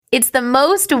It's the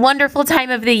most wonderful time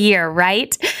of the year,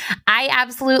 right? I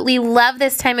absolutely love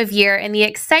this time of year and the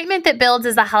excitement that builds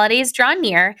as the holidays draw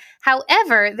near.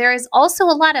 However, there is also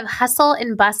a lot of hustle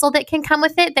and bustle that can come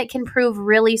with it that can prove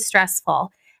really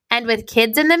stressful. And with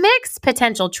kids in the mix,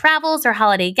 potential travels or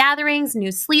holiday gatherings,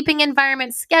 new sleeping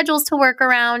environments, schedules to work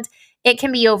around, it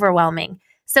can be overwhelming.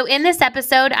 So in this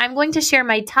episode, I'm going to share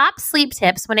my top sleep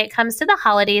tips when it comes to the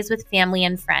holidays with family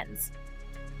and friends.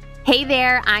 Hey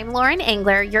there, I'm Lauren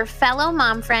Engler, your fellow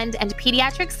mom friend and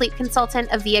pediatric sleep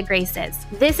consultant of Via Graces.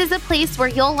 This is a place where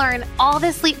you'll learn all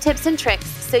the sleep tips and tricks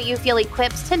so you feel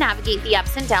equipped to navigate the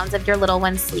ups and downs of your little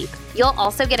one's sleep. You'll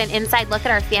also get an inside look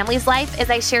at our family's life as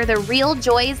I share the real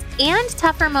joys and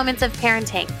tougher moments of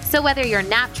parenting. So whether you're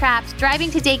nap trapped,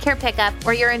 driving to daycare pickup,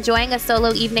 or you're enjoying a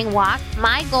solo evening walk,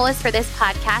 my goal is for this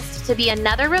podcast to be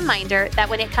another reminder that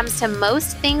when it comes to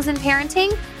most things in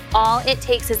parenting, all it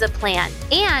takes is a plan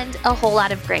and a whole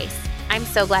lot of grace. I'm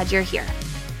so glad you're here.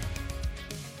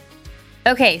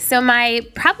 Okay, so my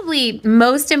probably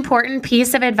most important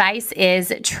piece of advice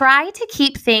is try to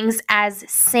keep things as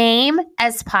same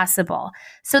as possible.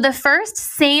 So the first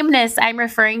sameness I'm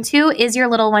referring to is your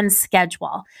little one's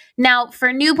schedule. Now, for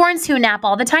newborns who nap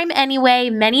all the time anyway,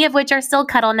 many of which are still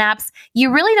cuddle naps,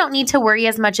 you really don't need to worry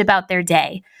as much about their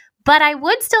day. But I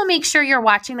would still make sure you're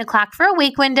watching the clock for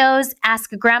awake windows,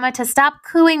 ask grandma to stop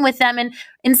cooing with them and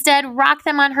instead rock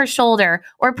them on her shoulder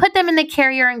or put them in the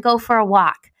carrier and go for a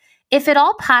walk. If at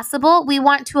all possible, we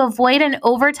want to avoid an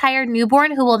overtired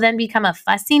newborn who will then become a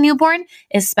fussy newborn,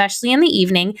 especially in the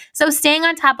evening. So staying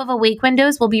on top of awake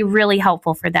windows will be really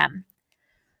helpful for them.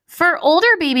 For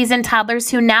older babies and toddlers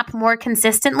who nap more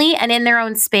consistently and in their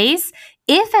own space,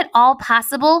 if at all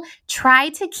possible, try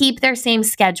to keep their same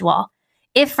schedule.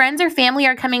 If friends or family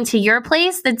are coming to your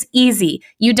place, that's easy.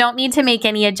 You don't need to make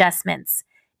any adjustments.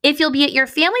 If you'll be at your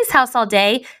family's house all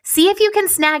day, see if you can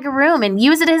snag a room and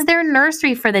use it as their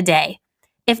nursery for the day.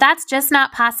 If that's just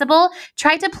not possible,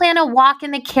 try to plan a walk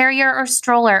in the carrier or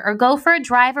stroller or go for a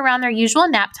drive around their usual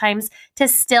nap times to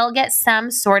still get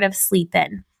some sort of sleep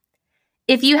in.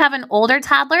 If you have an older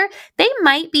toddler, they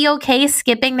might be okay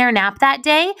skipping their nap that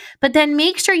day, but then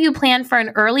make sure you plan for an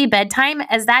early bedtime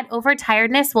as that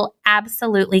overtiredness will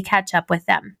absolutely catch up with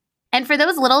them. And for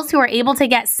those littles who are able to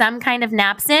get some kind of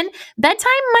naps in, bedtime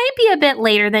might be a bit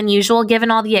later than usual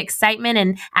given all the excitement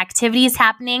and activities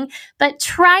happening, but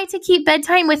try to keep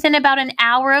bedtime within about an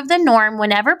hour of the norm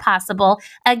whenever possible.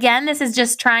 Again, this is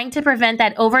just trying to prevent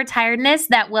that overtiredness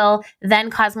that will then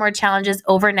cause more challenges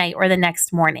overnight or the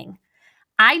next morning.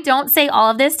 I don't say all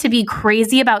of this to be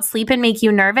crazy about sleep and make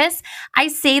you nervous. I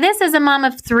say this as a mom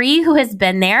of 3 who has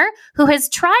been there, who has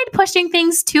tried pushing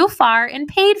things too far and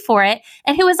paid for it,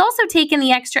 and who has also taken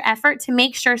the extra effort to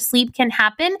make sure sleep can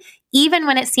happen even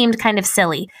when it seemed kind of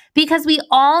silly. Because we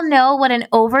all know what an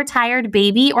overtired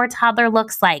baby or toddler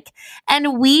looks like.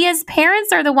 And we as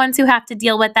parents are the ones who have to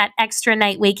deal with that extra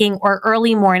night waking or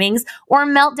early mornings or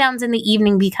meltdowns in the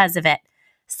evening because of it.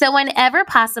 So whenever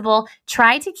possible,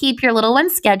 try to keep your little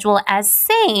one's schedule as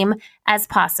same as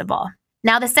possible.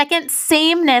 Now, the second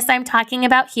sameness I'm talking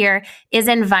about here is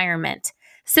environment.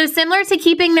 So similar to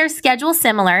keeping their schedule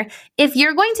similar, if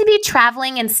you're going to be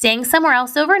traveling and staying somewhere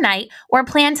else overnight or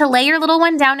plan to lay your little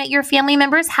one down at your family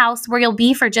member's house where you'll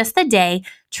be for just the day,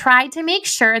 try to make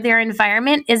sure their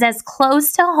environment is as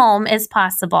close to home as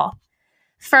possible.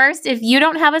 First, if you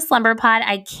don't have a slumber pod,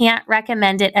 I can't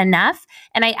recommend it enough.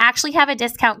 And I actually have a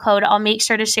discount code I'll make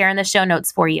sure to share in the show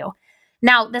notes for you.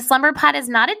 Now, the slumber pod is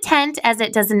not a tent as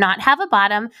it does not have a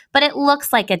bottom, but it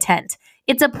looks like a tent.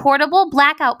 It's a portable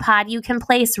blackout pod you can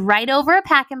place right over a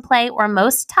pack and play or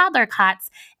most toddler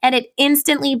cots, and it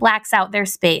instantly blacks out their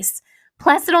space.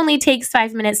 Plus, it only takes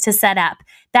 5 minutes to set up.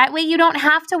 That way you don't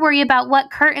have to worry about what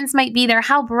curtains might be there,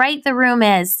 how bright the room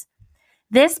is.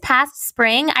 This past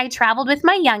spring, I traveled with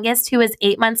my youngest, who was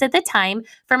 8 months at the time,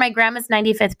 for my grandma's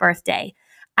 95th birthday.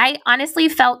 I honestly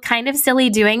felt kind of silly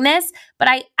doing this, but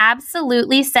I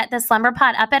absolutely set the slumber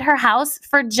pod up at her house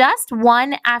for just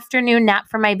one afternoon nap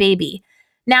for my baby.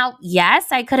 Now, yes,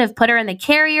 I could have put her in the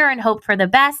carrier and hoped for the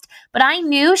best, but I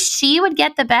knew she would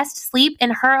get the best sleep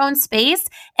in her own space,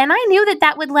 and I knew that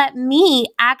that would let me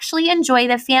actually enjoy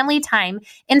the family time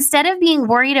instead of being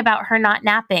worried about her not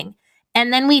napping.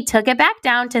 And then we took it back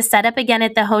down to set up again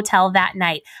at the hotel that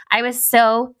night. I was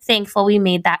so thankful we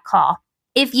made that call.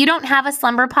 If you don't have a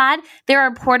slumber pod, there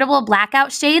are portable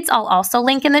blackout shades I'll also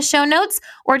link in the show notes,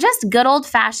 or just good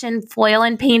old-fashioned foil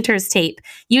and painter's tape.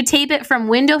 You tape it from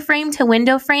window frame to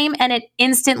window frame and it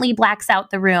instantly blacks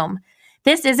out the room.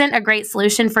 This isn't a great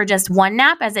solution for just one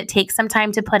nap as it takes some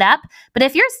time to put up, but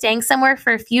if you're staying somewhere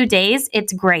for a few days,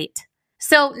 it's great.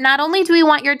 So not only do we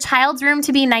want your child's room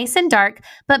to be nice and dark,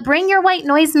 but bring your white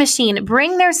noise machine,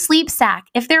 bring their sleep sack.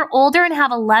 If they're older and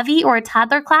have a Lovey or a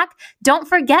Toddler clock, don't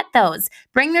forget those.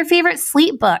 Bring their favorite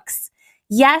sleep books.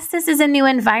 Yes, this is a new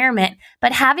environment,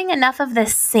 but having enough of the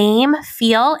same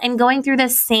feel and going through the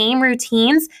same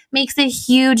routines makes a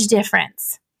huge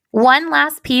difference. One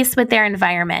last piece with their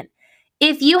environment.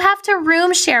 If you have to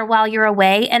room share while you're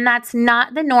away and that's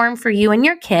not the norm for you and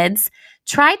your kids,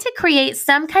 try to create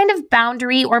some kind of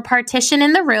boundary or partition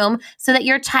in the room so that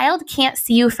your child can't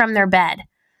see you from their bed.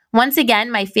 Once again,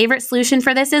 my favorite solution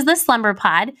for this is the slumber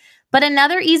pod, but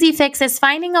another easy fix is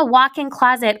finding a walk-in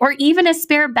closet or even a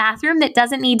spare bathroom that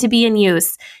doesn't need to be in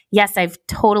use. Yes, I've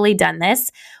totally done this.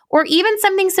 Or even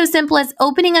something so simple as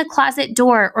opening a closet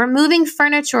door or moving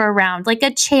furniture around, like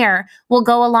a chair, will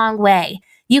go a long way.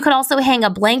 You could also hang a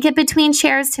blanket between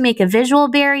chairs to make a visual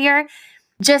barrier.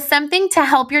 Just something to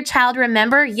help your child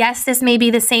remember, yes, this may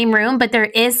be the same room, but there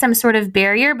is some sort of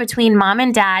barrier between mom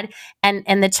and dad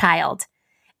and the child.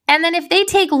 And then if they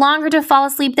take longer to fall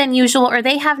asleep than usual or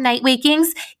they have night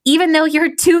wakings, even though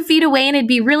you're 2 feet away and it'd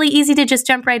be really easy to just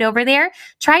jump right over there,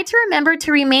 try to remember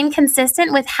to remain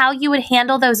consistent with how you would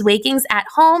handle those wakings at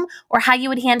home or how you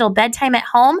would handle bedtime at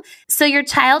home so your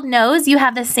child knows you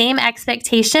have the same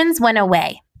expectations when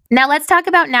away. Now let's talk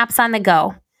about naps on the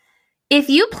go. If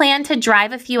you plan to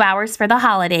drive a few hours for the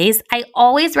holidays, I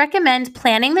always recommend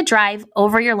planning the drive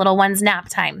over your little one's nap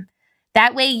time.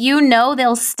 That way you know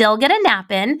they'll still get a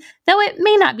nap in, though it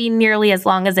may not be nearly as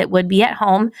long as it would be at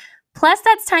home. Plus,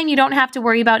 that's time you don't have to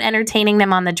worry about entertaining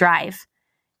them on the drive.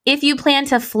 If you plan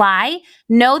to fly,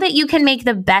 know that you can make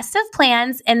the best of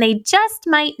plans and they just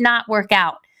might not work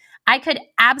out. I could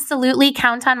absolutely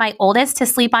count on my oldest to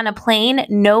sleep on a plane,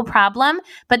 no problem,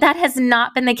 but that has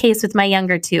not been the case with my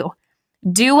younger two.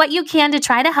 Do what you can to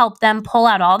try to help them pull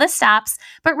out all the stops,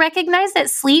 but recognize that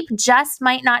sleep just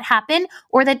might not happen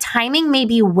or the timing may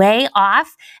be way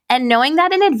off, and knowing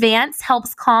that in advance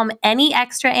helps calm any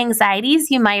extra anxieties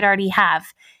you might already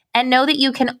have. And know that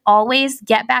you can always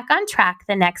get back on track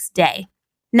the next day.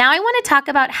 Now I want to talk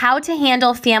about how to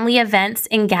handle family events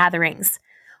and gatherings.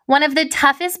 One of the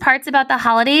toughest parts about the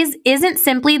holidays isn't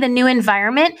simply the new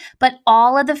environment, but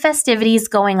all of the festivities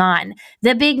going on.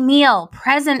 The big meal,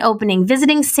 present opening,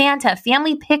 visiting Santa,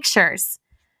 family pictures.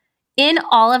 In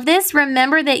all of this,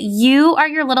 remember that you are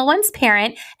your little one's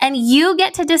parent and you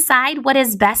get to decide what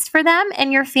is best for them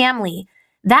and your family.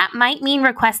 That might mean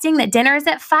requesting that dinner is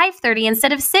at 5:30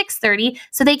 instead of 6:30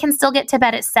 so they can still get to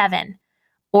bed at 7.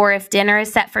 Or if dinner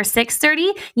is set for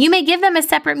 6:30, you may give them a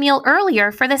separate meal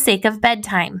earlier for the sake of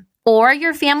bedtime. Or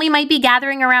your family might be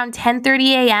gathering around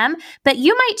 10:30 a.m., but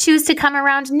you might choose to come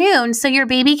around noon so your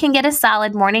baby can get a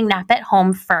solid morning nap at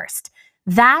home first.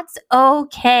 That's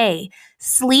okay.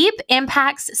 Sleep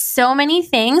impacts so many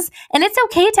things, and it's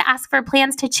okay to ask for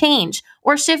plans to change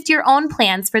or shift your own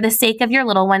plans for the sake of your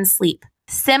little one's sleep.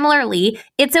 Similarly,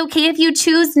 it's okay if you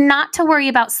choose not to worry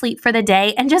about sleep for the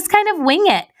day and just kind of wing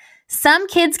it. Some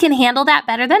kids can handle that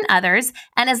better than others,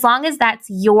 and as long as that's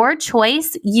your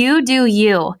choice, you do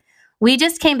you. We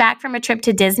just came back from a trip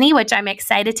to Disney, which I'm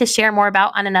excited to share more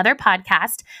about on another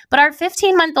podcast, but our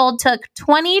 15-month-old took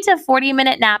 20 to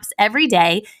 40-minute naps every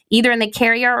day, either in the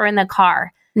carrier or in the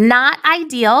car. Not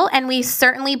ideal, and we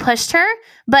certainly pushed her,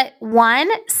 but one,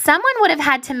 someone would have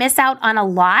had to miss out on a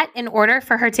lot in order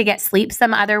for her to get sleep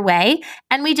some other way,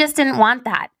 and we just didn't want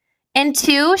that. And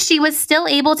two, she was still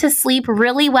able to sleep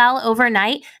really well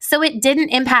overnight, so it didn't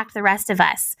impact the rest of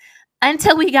us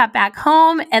until we got back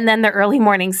home and then the early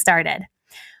morning started.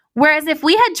 Whereas if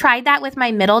we had tried that with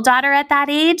my middle daughter at that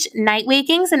age, night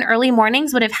wakings and early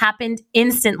mornings would have happened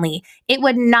instantly. It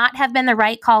would not have been the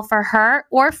right call for her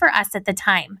or for us at the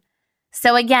time.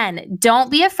 So again, don't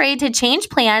be afraid to change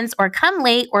plans or come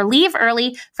late or leave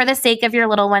early for the sake of your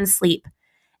little one's sleep.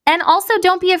 And also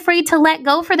don't be afraid to let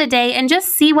go for the day and just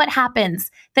see what happens.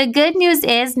 The good news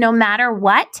is no matter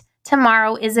what,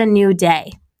 tomorrow is a new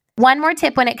day. One more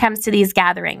tip when it comes to these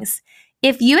gatherings.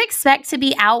 If you expect to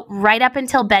be out right up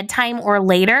until bedtime or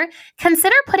later,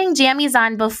 consider putting jammies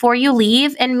on before you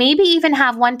leave and maybe even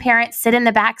have one parent sit in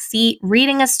the back seat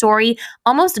reading a story,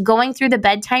 almost going through the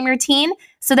bedtime routine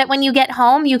so that when you get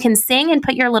home, you can sing and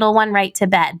put your little one right to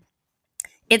bed.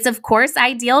 It's of course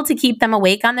ideal to keep them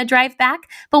awake on the drive back,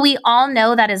 but we all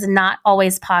know that is not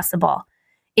always possible.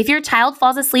 If your child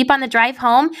falls asleep on the drive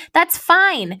home, that's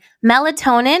fine.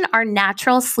 Melatonin, our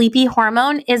natural sleepy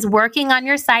hormone, is working on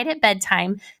your side at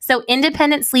bedtime, so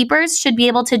independent sleepers should be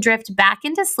able to drift back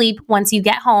into sleep once you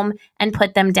get home and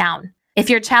put them down. If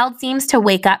your child seems to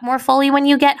wake up more fully when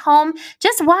you get home,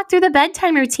 just walk through the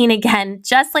bedtime routine again,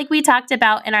 just like we talked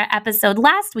about in our episode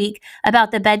last week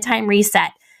about the bedtime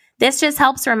reset. This just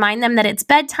helps remind them that it's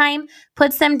bedtime,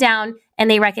 puts them down,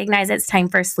 and they recognize it's time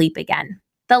for sleep again.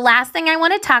 The last thing I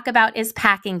want to talk about is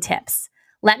packing tips.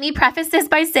 Let me preface this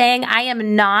by saying I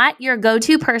am not your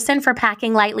go-to person for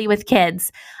packing lightly with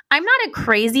kids. I'm not a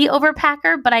crazy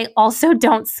overpacker, but I also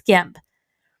don't skimp.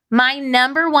 My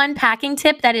number one packing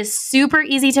tip that is super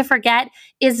easy to forget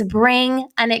is bring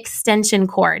an extension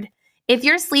cord. If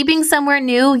you're sleeping somewhere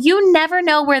new, you never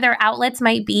know where their outlets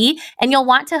might be, and you'll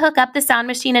want to hook up the sound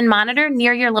machine and monitor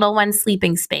near your little one's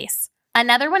sleeping space.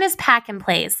 Another one is pack and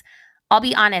plays. I'll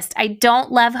be honest, I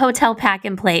don't love hotel pack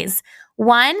and plays.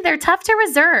 One, they're tough to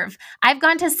reserve. I've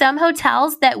gone to some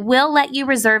hotels that will let you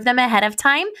reserve them ahead of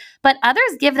time, but others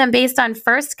give them based on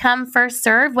first come, first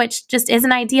serve, which just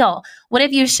isn't ideal. What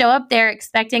if you show up there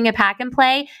expecting a pack and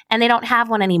play and they don't have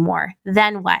one anymore?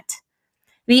 Then what?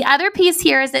 The other piece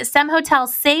here is that some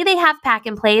hotels say they have pack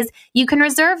and plays. You can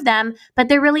reserve them, but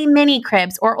they're really mini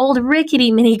cribs or old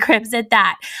rickety mini cribs at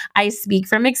that. I speak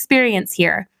from experience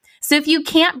here. So if you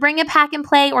can't bring a pack and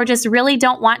play or just really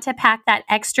don't want to pack that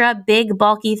extra big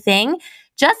bulky thing,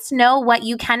 just know what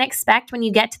you can expect when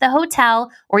you get to the hotel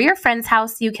or your friend's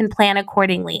house so you can plan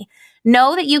accordingly.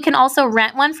 Know that you can also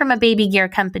rent one from a baby gear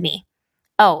company.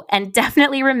 Oh, and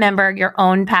definitely remember your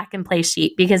own pack and play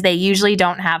sheet because they usually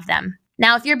don't have them.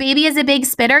 Now, if your baby is a big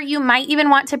spitter, you might even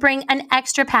want to bring an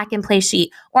extra pack and play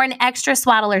sheet or an extra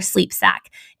swaddle or sleep sack.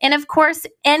 And of course,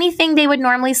 anything they would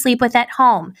normally sleep with at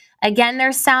home. Again,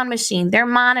 their sound machine, their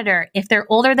monitor, if they're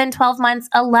older than 12 months,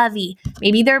 a lovey,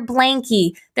 maybe their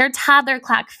blankie, their toddler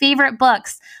clock, favorite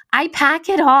books. I pack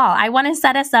it all. I want to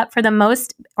set us up for the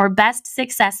most or best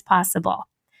success possible.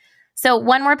 So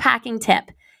one more packing tip.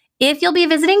 If you'll be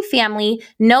visiting family,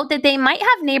 note that they might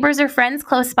have neighbors or friends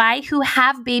close by who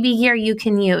have baby gear you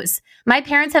can use. My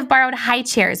parents have borrowed high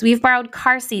chairs. We've borrowed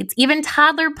car seats, even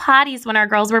toddler potties when our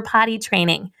girls were potty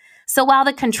training. So while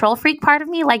the control freak part of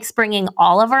me likes bringing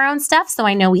all of our own stuff so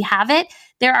I know we have it,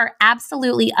 there are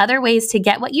absolutely other ways to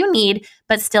get what you need,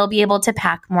 but still be able to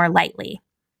pack more lightly.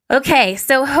 Okay,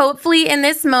 so hopefully in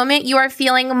this moment you are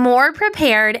feeling more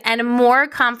prepared and more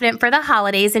confident for the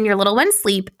holidays in your little one's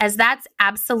sleep, as that's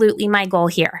absolutely my goal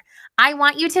here. I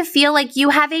want you to feel like you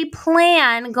have a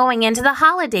plan going into the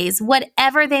holidays,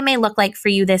 whatever they may look like for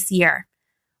you this year.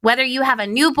 Whether you have a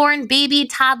newborn, baby,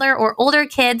 toddler, or older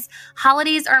kids,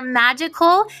 holidays are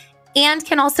magical and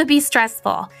can also be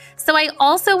stressful. So I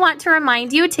also want to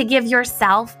remind you to give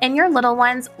yourself and your little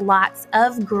ones lots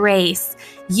of grace.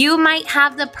 You might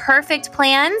have the perfect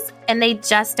plans and they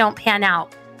just don't pan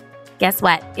out. Guess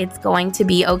what? It's going to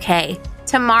be okay.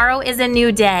 Tomorrow is a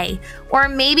new day. Or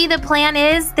maybe the plan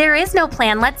is there is no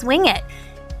plan, let's wing it.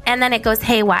 And then it goes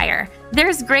haywire.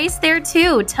 There's grace there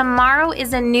too. Tomorrow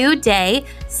is a new day.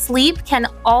 Sleep can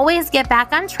always get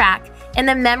back on track. And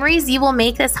the memories you will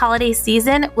make this holiday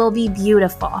season will be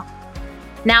beautiful.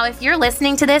 Now, if you're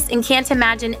listening to this and can't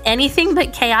imagine anything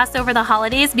but chaos over the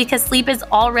holidays because sleep is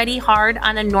already hard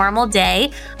on a normal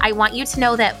day, I want you to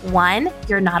know that 1,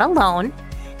 you're not alone,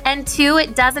 and 2,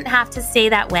 it doesn't have to stay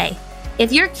that way.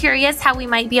 If you're curious how we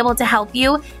might be able to help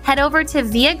you, head over to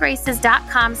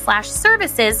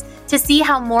viagraces.com/services to see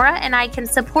how Maura and I can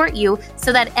support you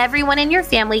so that everyone in your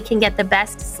family can get the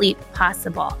best sleep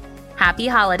possible. Happy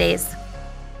holidays.